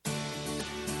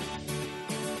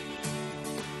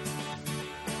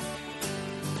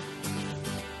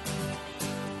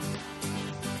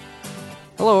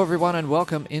Hello, everyone, and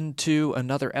welcome into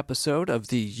another episode of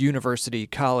the University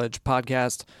College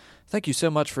Podcast. Thank you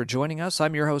so much for joining us.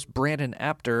 I'm your host, Brandon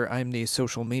Apter. I'm the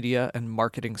social media and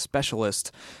marketing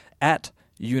specialist at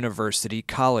University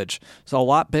College. So a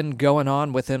lot been going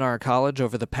on within our college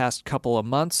over the past couple of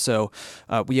months, so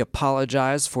we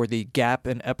apologize for the gap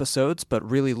in episodes, but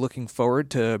really looking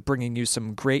forward to bringing you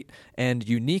some great and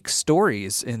unique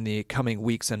stories in the coming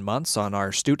weeks and months on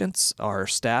our students, our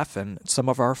staff, and some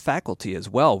of our faculty as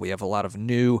well. We have a lot of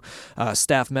new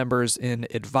staff members in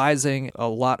advising, a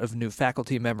lot of new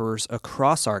faculty members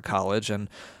across our college, and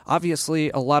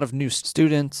obviously a lot of new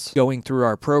students going through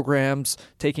our programs,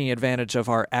 taking advantage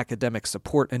of our academic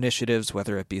support initiatives,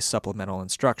 whether it be supplemental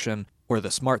instruction or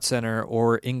the Smart Center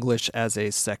or English as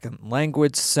a Second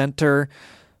Language Center.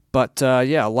 But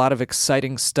a lot of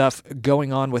exciting stuff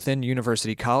going on within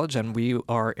University College, and we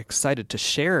are excited to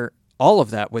share all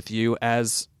of that with you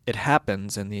as it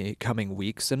happens in the coming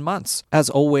weeks and months. As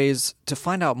always, to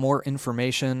find out more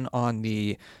information on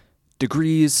the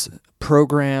degrees,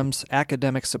 programs,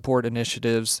 academic support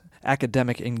initiatives,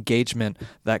 academic engagement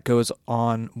that goes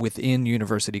on within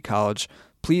University College,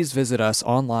 please visit us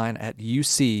online at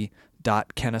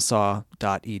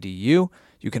uc.kennesaw.edu.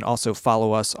 You can also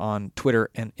follow us on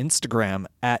Twitter and Instagram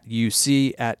at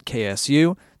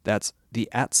UC@KSU. That's the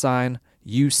 @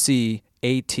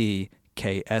 UCATKSU.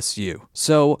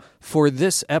 So for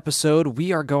this episode,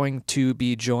 we are going to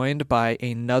be joined by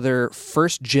another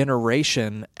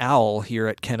first-generation owl here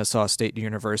at Kennesaw State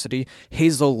University,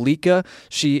 Hazel Lika.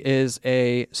 She is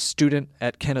a student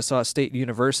at Kennesaw State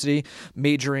University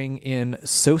majoring in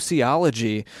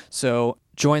sociology. So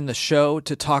join the show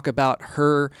to talk about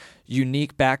her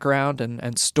unique background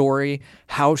and story,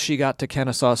 how she got to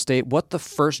Kennesaw State, what the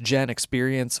first-gen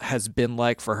experience has been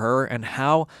like for her, and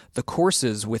how the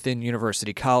courses within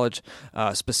University College,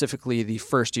 specifically the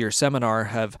first-year seminar,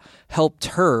 have helped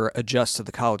her adjust to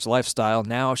the college lifestyle.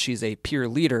 Now she's a peer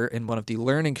leader in one of the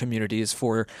learning communities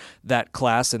for that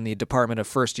class in the Department of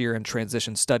First-Year and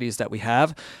Transition Studies that we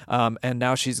have, and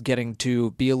now she's getting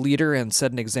to be a leader and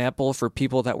set an example for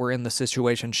people that were in the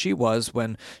situation she was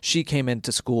when she came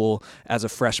into school as a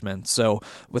freshman. So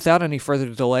without any further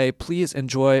delay, please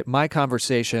enjoy my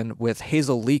conversation with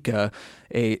Hazel Lika,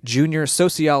 a junior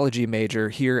sociology major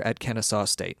here at Kennesaw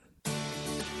State.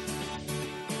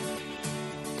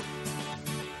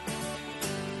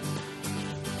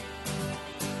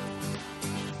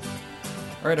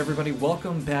 All right, everybody,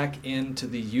 welcome back into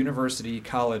the University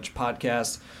College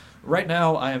Podcast. Right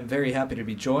now, I am very happy to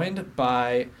be joined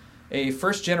by a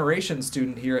first-generation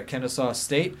student here at Kennesaw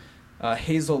State,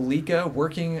 Hazel Lika,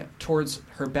 working towards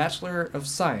her Bachelor of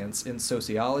Science in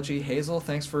Sociology. Hazel,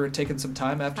 thanks for taking some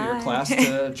time after your class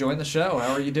to join the show.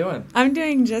 How are you doing? I'm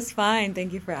doing just fine.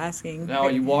 Thank you for asking. Now,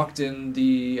 you walked in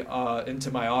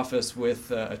into my office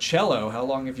with a cello. How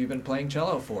long have you been playing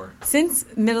cello for? Since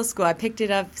middle school. I picked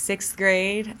it up 6th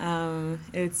grade.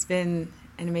 It's been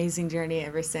an amazing journey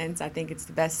ever since. I think it's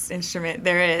the best instrument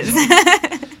there is.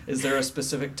 Is there a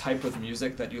specific type of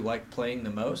music that you like playing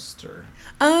the most, or?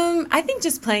 I think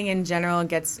just playing in general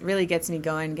really gets me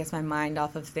going, gets my mind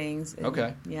off of things.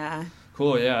 Okay. Yeah.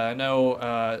 Cool, yeah. I know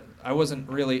I wasn't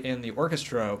really in the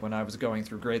orchestra when I was going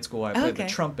through grade school. I played the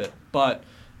trumpet, but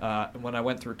when I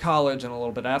went through college and a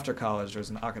little bit after college,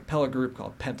 there's an a cappella group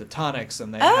called Pentatonics,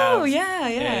 and they have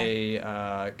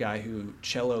a guy who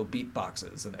cello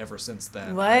beatboxes, and ever since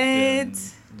then I've been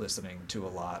listening to a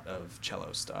lot of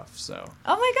cello stuff. So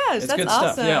oh my gosh, it's that's good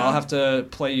awesome. stuff. Yeah, I'll have to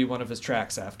play you one of his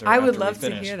tracks after. I would we love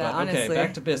finish. to hear that. But, okay, honestly,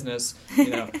 back to business.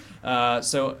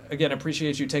 So again,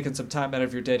 appreciate you taking some time out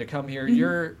of your day to come here. Mm-hmm.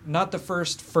 You're not the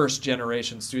first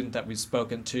generation student that we've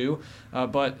spoken to,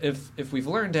 but if we've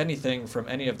learned anything from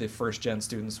any of the first gen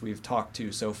students we've talked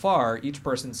to so far, each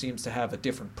person seems to have a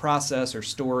different process or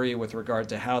story with regard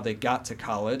to how they got to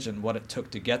college and what it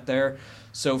took to get there.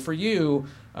 So for you,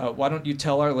 why don't you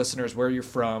tell our listeners where you're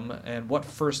from and what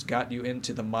first got you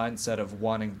into the mindset of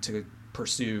wanting to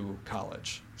pursue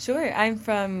college? Sure. I'm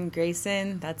from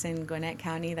Grayson. That's in Gwinnett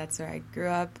County. That's where I grew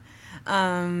up.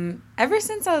 Ever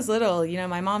since I was little,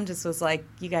 my mom just was like,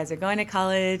 you guys are going to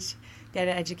college, get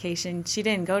an education. She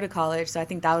didn't go to college, so I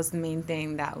think that was the main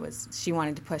thing she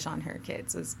wanted to push on her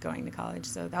kids, was going to college.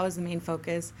 So that was the main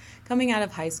focus coming out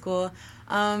of high school.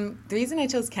 The reason I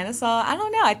chose Kennesaw, I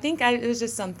don't know. I think it was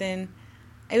just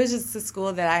the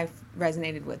school that I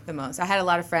resonated with the most. I had a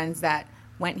lot of friends that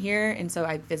went here, and so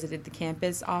I visited the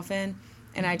campus often,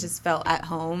 and I just felt at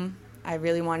home. I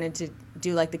really wanted to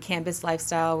do like the campus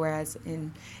lifestyle, whereas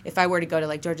if I were to go to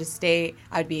like Georgia State,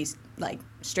 I'd be like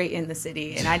straight in the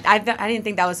city, and I didn't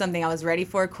think that was something I was ready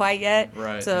for quite yet.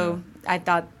 Right. So yeah. I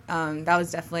thought that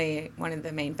was definitely one of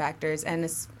the main factors. And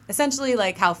it's essentially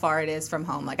like how far it is from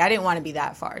home. Like I didn't want to be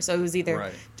that far. So it was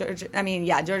either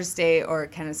Georgia State or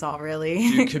Kennesaw, really. Do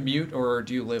you commute or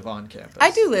do you live on campus?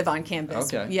 I do live on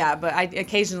campus. Okay. Yeah, but I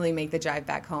occasionally make the drive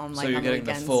back home. So like you're on getting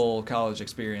the the full college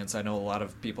experience. I know a lot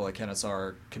of people at Kennesaw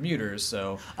are commuters.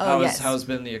 So how's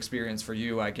been the experience for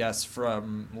you, I guess,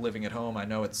 from living at home? I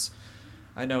know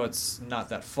it's not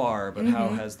that far, but how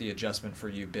has the adjustment for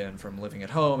you been from living at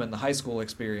home and the high school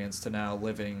experience to now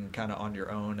living kind of on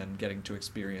your own and getting to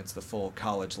experience the full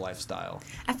college lifestyle?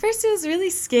 At first, it was really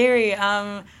scary.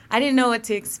 I didn't know what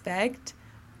to expect,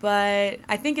 but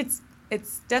I think it's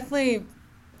definitely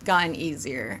gotten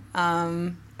easier.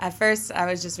 At first, I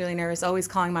was just really nervous, always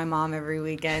calling my mom every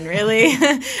weekend, really.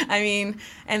 I mean,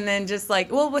 and then just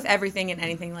with everything and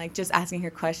anything, like just asking her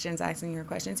questions,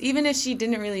 even if she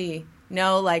didn't really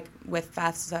know, like with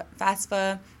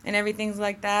FAFSA and everything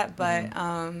like that. But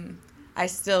I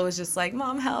still was just like,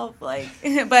 Mom, help. Like,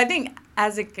 but I think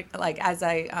as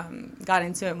I got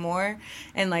into it more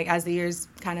and like as the years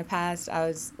kind of passed, I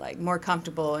was like more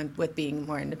comfortable with being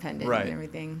more independent and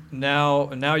everything. Now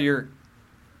you're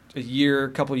a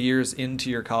couple years into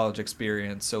your college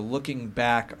experience. So looking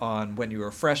back on when you were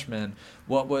a freshman,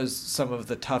 what was some of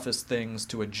the toughest things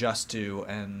to adjust to,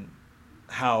 and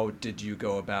how did you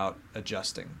go about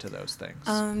adjusting to those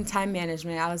things? Time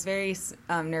management. I was very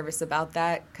nervous about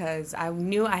that because I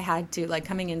knew I had to, like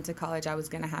coming into college, I was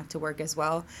going to have to work as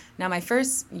well. Now, my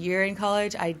first year in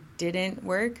college, I didn't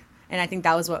work. And I think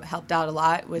that was what helped out a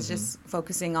lot, was just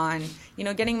focusing on,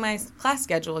 getting my class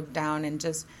schedule down and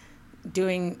just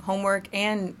doing homework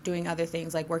and doing other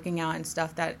things like working out and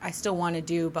stuff that I still want to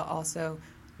do, but also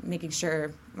making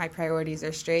sure my priorities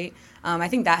are straight. I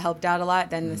think that helped out a lot.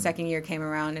 Then the second year came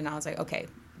around and I was like, okay,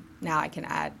 now I can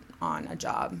add on a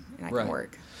job and I can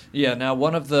work. Yeah, now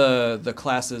one of the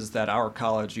classes that our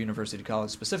college, University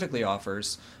College specifically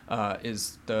offers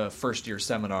is the first year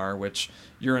seminar, which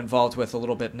you're involved with a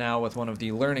little bit now with one of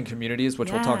the learning communities,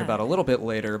 which we'll talk about a little bit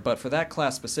later. But for that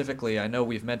class specifically, I know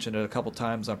we've mentioned it a couple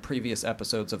times on previous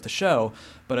episodes of the show,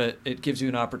 but it gives you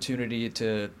an opportunity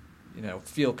to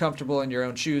feel comfortable in your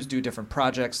own shoes, do different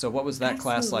projects. So what was that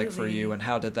class like for you, and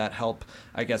how did that help,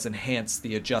 I guess, enhance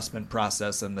the adjustment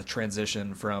process and the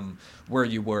transition from where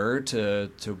you were to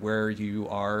where you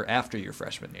are after your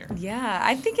freshman year? Yeah,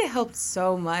 I think it helped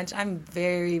so much. I'm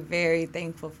very, very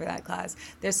thankful for that class.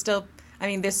 There's still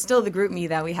the group me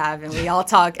that we have, and we all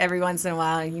talk every once in a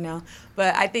while,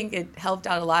 but I think it helped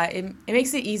out a lot. It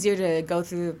makes it easier to go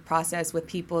through the process with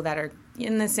people that are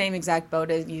in the same exact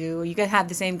boat as you. You can have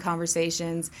the same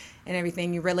conversations and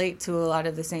everything. You relate to a lot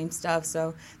of the same stuff.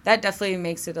 So that definitely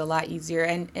makes it a lot easier.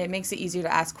 And it makes it easier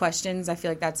to ask questions. I feel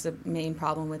like that's the main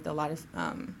problem with a lot of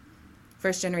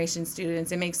first-generation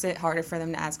students. It makes it harder for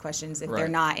them to ask questions if they're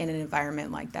not in an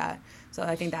environment like that. So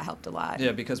I think that helped a lot.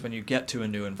 Yeah, because when you get to a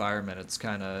new environment, it's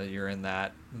kind of, you're in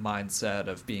that mindset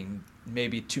of being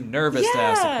maybe too nervous to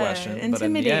ask a question. But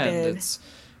in the end,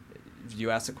 you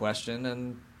ask a question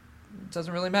and it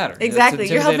doesn't really matter. Exactly.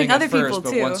 You're helping other people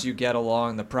too. But once you get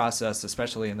along the process,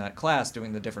 especially in that class,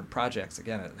 doing the different projects,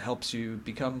 again, it helps you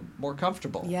become more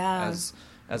comfortable as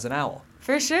an owl.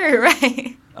 For sure,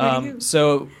 right.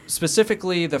 So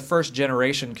specifically the first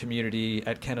generation community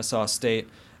at Kennesaw State,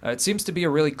 it seems to be a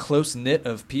really close-knit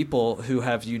of people who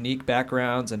have unique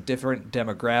backgrounds and different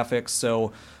demographics.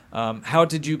 So how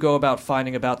did you go about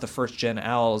finding about the first-gen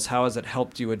owls? How has it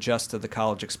helped you adjust to the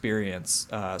college experience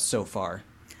so far?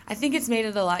 I think it's made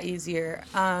it a lot easier.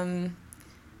 Like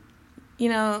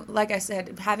I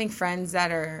said, having friends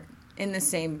that are in the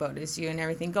same boat as you and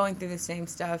everything, going through the same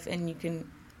stuff, and you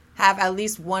can have at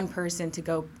least one person to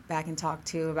go back and talk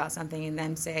to about something and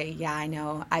then say, yeah, I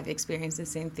know, I've experienced the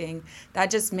same thing. That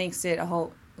just makes it a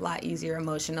whole lot easier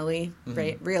emotionally,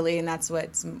 right? Really, and that's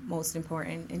what's most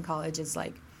important in college is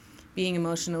like being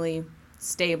emotionally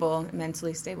stable,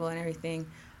 mentally stable and everything.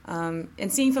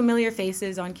 And seeing familiar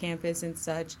faces on campus and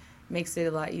such makes it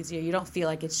a lot easier. You don't feel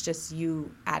like it's just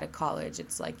you at a college.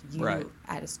 It's like you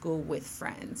at a school with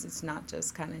friends. It's not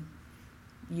just kind of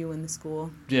you in the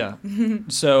school. Yeah.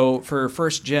 So for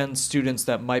first-gen students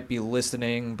that might be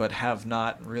listening but have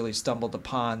not really stumbled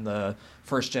upon the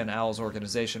First-Gen Owls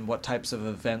organization, what types of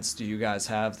events do you guys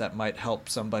have that might help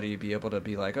somebody be able to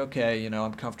be like, okay,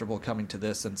 I'm comfortable coming to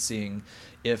this and seeing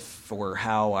if or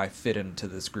how I fit into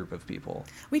this group of people?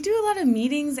 We do a lot of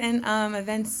meetings and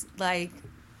events, like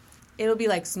it'll be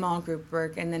like small group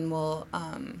work, and then we'll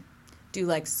do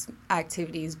like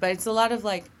activities, but it's a lot of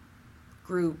like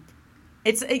group.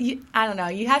 I don't know.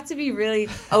 You have to be really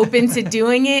open to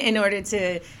doing it in order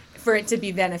for it to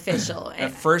be beneficial.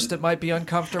 At first, it might be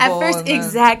uncomfortable. At first,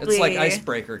 exactly. It's like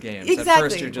icebreaker games. Exactly. At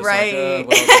first, you're just right. like, oh,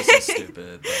 well, this is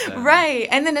stupid. Right.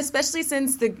 And then especially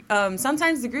since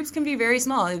sometimes the groups can be very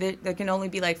small. There can only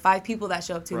be like 5 people that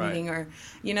show up to a meeting, or,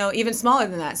 even smaller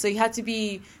than that. So you have to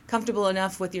be comfortable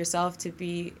enough with yourself to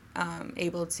be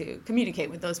able to communicate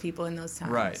with those people in those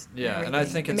times. Right. Yeah. And I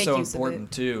think it's so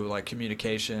important, too, like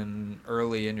communication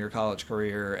early in your college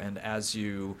career, and as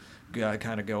you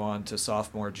kind of go on to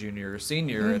sophomore, junior,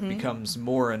 senior, it becomes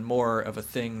more and more of a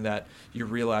thing that you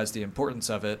realize the importance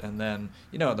of it. And then,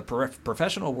 in the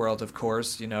professional world, of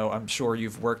course, I'm sure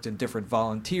you've worked in different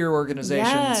volunteer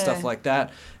organizations, stuff like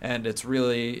that. And it's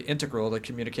really integral. The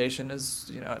communication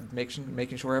is,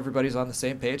 making sure everybody's on the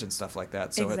same page and stuff like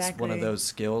that. So it's one of those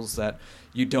skills that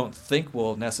you don't think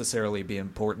will necessarily be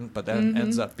important, but then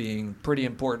ends up being pretty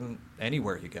important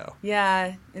anywhere you go.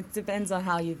 Yeah, it depends on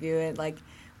how you view it. Like,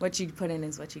 what you put in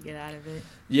is what you get out of it.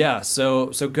 Yeah,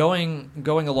 so going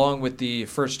along with the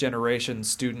first generation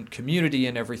student community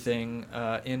and everything,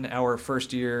 in our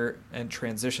first year and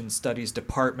transition studies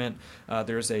department,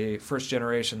 there's a first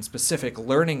generation specific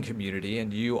learning community,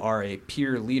 and you are a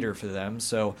peer leader for them.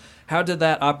 So how did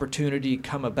that opportunity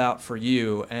come about for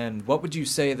you, and what would you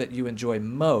say that you enjoy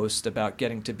most about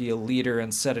getting to be a leader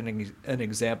and setting an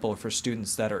example for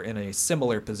students that are in a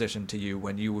similar position to you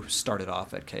when you started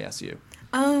off at KSU?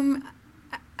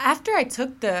 After I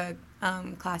took the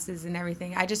classes and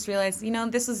everything, I just realized,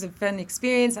 this was a fun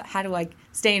experience. How do I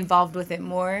stay involved with it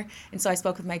more? And so I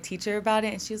spoke with my teacher about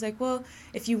it, and she was like, well,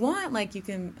 if you want, like, you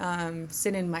can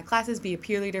sit in my classes, be a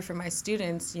peer leader for my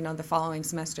students, the following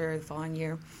semester, the following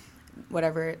year,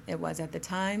 whatever it was at the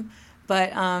time.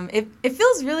 But it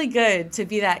feels really good to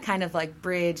be that kind of like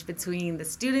bridge between the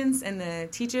students and the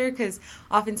teacher, because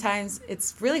oftentimes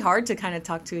it's really hard to kind of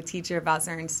talk to a teacher about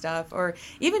certain stuff, or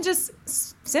even just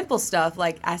simple stuff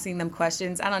like asking them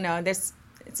questions. I don't know.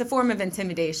 It's a form of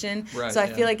intimidation. Right, so I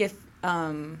feel like if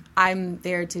I'm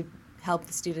there to help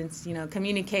the students,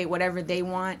 communicate whatever they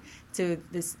want to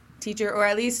this teacher, or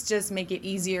at least just make it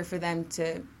easier for them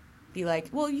to be like,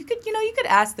 well, you could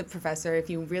ask the professor if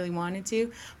you really wanted to,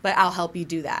 but I'll help you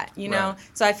do that, Right.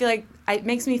 So I feel like it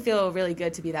makes me feel really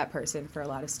good to be that person for a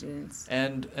lot of students.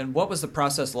 And what was the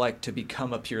process like to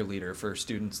become a peer leader for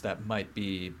students that might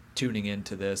be tuning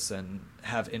into this and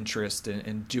have interest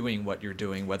in doing what you're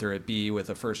doing, whether it be with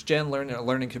a first-gen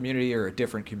learning community or a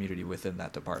different community within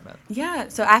that department? Yeah,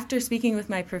 so after speaking with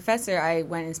my professor, I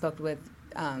went and spoke with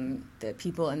the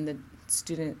people in the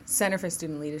Center for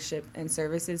Student Leadership and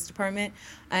Services department,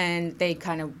 and they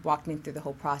kind of walked me through the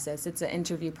whole process. It's an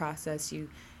interview process. You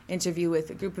interview with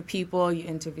a group of people, you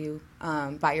interview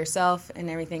by yourself and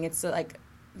everything. It's like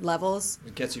levels.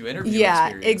 It gets you interview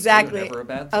experience. Exactly. Too, never a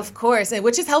bad thing. Of course,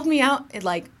 which has helped me out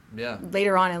yeah.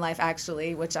 later on in life,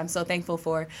 actually, which I'm so thankful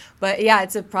for. But yeah,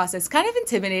 it's a process, kind of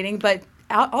intimidating, but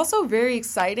also very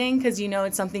exciting, because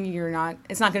it's something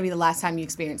it's not going to be the last time you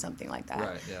experience something like that.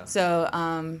 Right, yeah.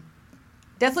 So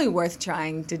definitely worth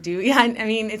trying to do. Yeah, I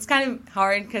mean, it's kind of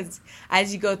hard because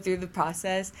as you go through the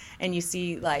process and you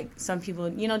see, like, some people,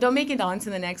 don't make it on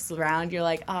to the next round, you're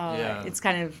like, oh, yeah. It's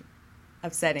kind of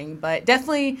upsetting. But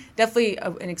definitely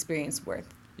an experience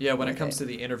worth. Yeah, when it comes to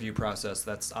the interview process,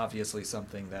 that's obviously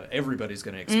something that everybody's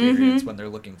going to experience when they're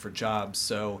looking for jobs.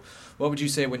 So what would you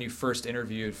say when you first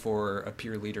interviewed for a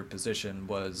peer leader position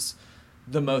was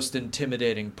the most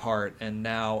intimidating part, and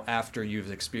now after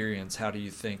you've experienced, how do you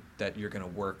think that you're going to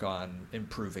work on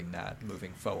improving that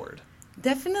moving forward?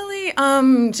 Definitely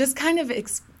just kind of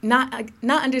not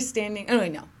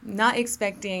understanding, not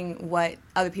expecting what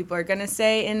other people are going to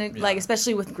say, and like,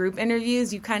 especially with group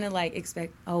interviews, you kind of like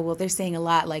expect, oh, well, they're saying a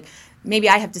lot, like maybe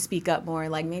I have to speak up more,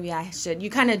 like maybe I should. You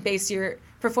kind of base your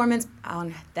performance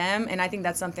on them, and I think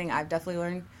that's something I've definitely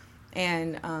learned.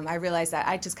 And I realized that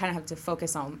I just kind of have to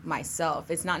focus on myself.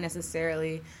 It's not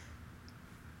necessarily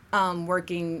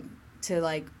working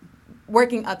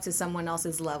up to someone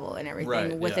else's level and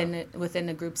everything within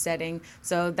a group setting.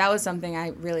 So that was something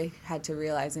I really had to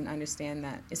realize and understand,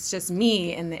 that it's just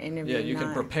me in the interview. Yeah, you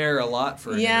can prepare a lot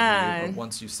for an interview, but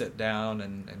once you sit down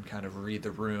and kind of read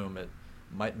the room, it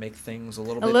might make things a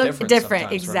little bit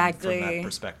different exactly. from that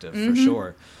perspective, for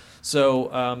sure.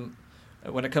 So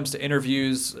when it comes to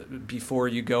interviews, before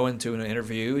you go into an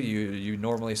interview, you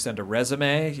normally send a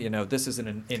resume. This isn't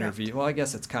an interview. Correct. Well, I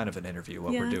guess it's kind of an interview,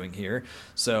 what we're doing here.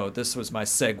 So this was my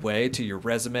segue to your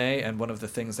resume. And one of the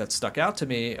things that stuck out to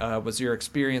me was your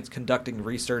experience conducting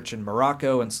research in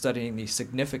Morocco and studying the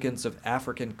significance of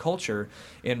African culture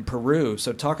in Peru.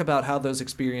 So talk about how those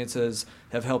experiences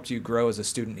have helped you grow as a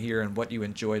student here and what you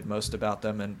enjoyed most about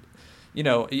them. And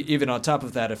even on top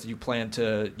of that, if you plan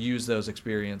to use those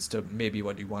experiences to maybe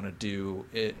what you want to do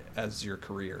as your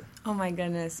career. Oh my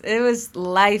goodness. It was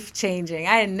life-changing.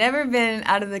 I had never been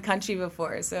out of the country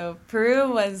before. So Peru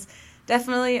was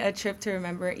definitely a trip to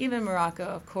remember, even Morocco,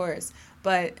 of course.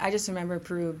 But I just remember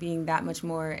Peru being that much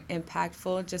more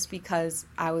impactful just because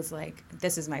I was like,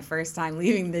 this is my first time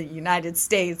leaving the United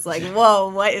States. Like, whoa,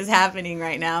 what is happening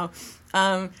right now?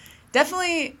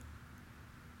 Definitely,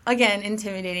 again,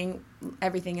 intimidating.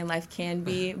 Everything in life can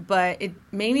be, but it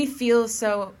made me feel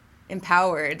so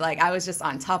empowered. Like I was just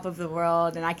on top of the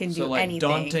world and I can do anything.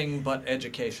 Daunting but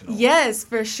educational. Yes,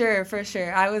 for sure.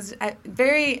 I was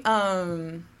very,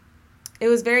 it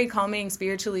was very calming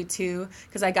spiritually too,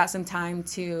 because I got some time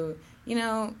to,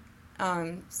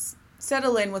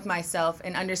 settle in with myself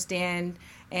and understand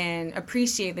and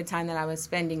appreciate the time that I was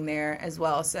spending there as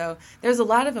well. So there's a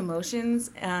lot of emotions,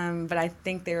 but I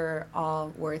think they were all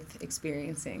worth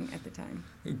experiencing at the time.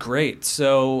 Great.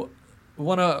 So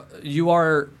you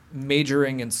are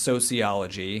majoring in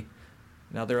sociology.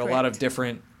 Now, there are Correct. a lot of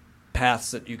different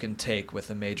paths that you can take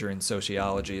with a major in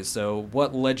sociology. So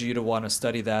what led you to want to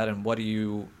study that, and what do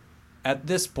you... At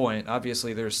this point,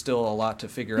 obviously, there's still a lot to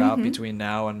figure out between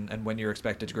now and when you're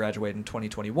expected to graduate in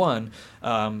 2021.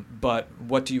 But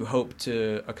what do you hope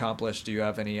to accomplish? Do you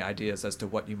have any ideas as to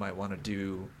what you might want to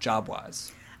do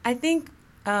job-wise? I think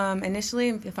initially,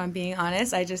 if I'm being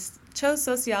honest, I just chose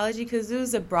sociology because it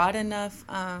was a broad enough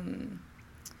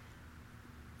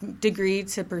degree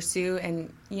to pursue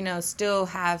and, still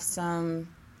have some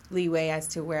leeway as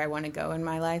to where I want to go in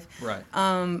my life. Right.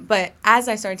 But as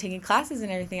I started taking classes and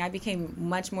everything, I became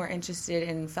much more interested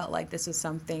and felt like this was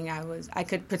something I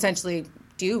could potentially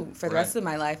do for the rest of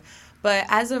my life. But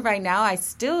as of right now, I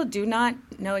still do not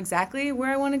know exactly where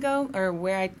I want to go or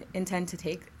where I intend to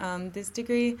take this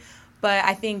degree. But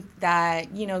I think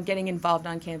that, getting involved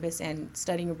on campus and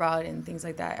studying abroad and things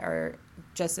like that are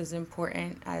just as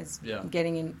important as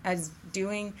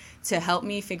doing to help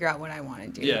me figure out what I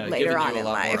want to do later on in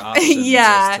life.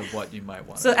 As to what you might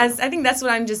want to do. I think that's what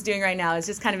I'm just doing right now is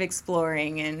just kind of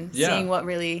exploring and seeing what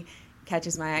really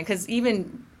catches my eye. Because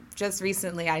even just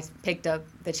recently, I picked up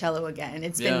the cello again.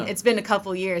 It's been a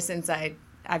couple years since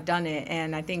I've done it,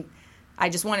 and I think I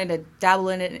just wanted to dabble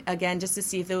in it again just to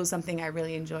see if it was something I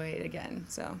really enjoyed again.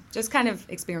 So just kind of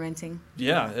experimenting.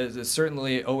 Yeah, it's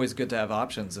certainly always good to have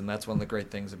options, and that's one of the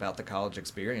great things about the college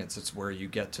experience. It's where you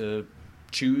get to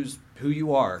choose who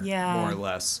you are, more or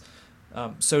less.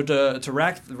 So to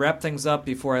wrap things up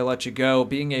before I let you go,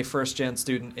 being a first-gen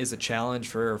student is a challenge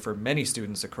for many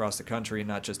students across the country,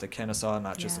 not just at Kennesaw,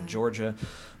 not just in Georgia.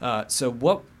 So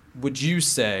what would you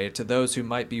say to those who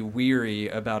might be weary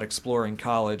about exploring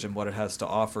college and what it has to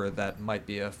offer that might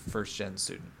be a first-gen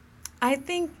student? I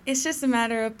think it's just a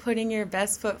matter of putting your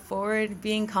best foot forward,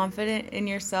 being confident in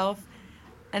yourself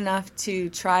enough to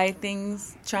try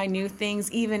new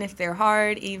things, even if they're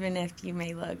hard, even if you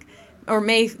may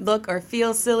look or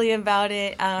feel silly about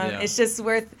it. It's just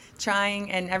worth trying,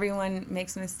 and everyone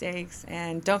makes mistakes.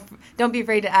 And don't be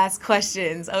afraid to ask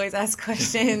questions. Always ask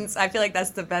questions. I feel like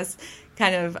that's the best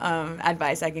kind of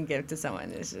advice I can give to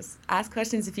someone is just ask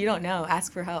questions. If you don't know,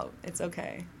 ask for help. It's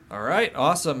okay. All right.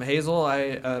 Awesome. Hazel, I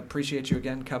appreciate you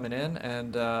again coming in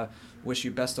and wish you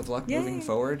best of luck moving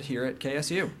forward here at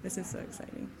KSU. This is so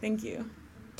exciting. Thank you.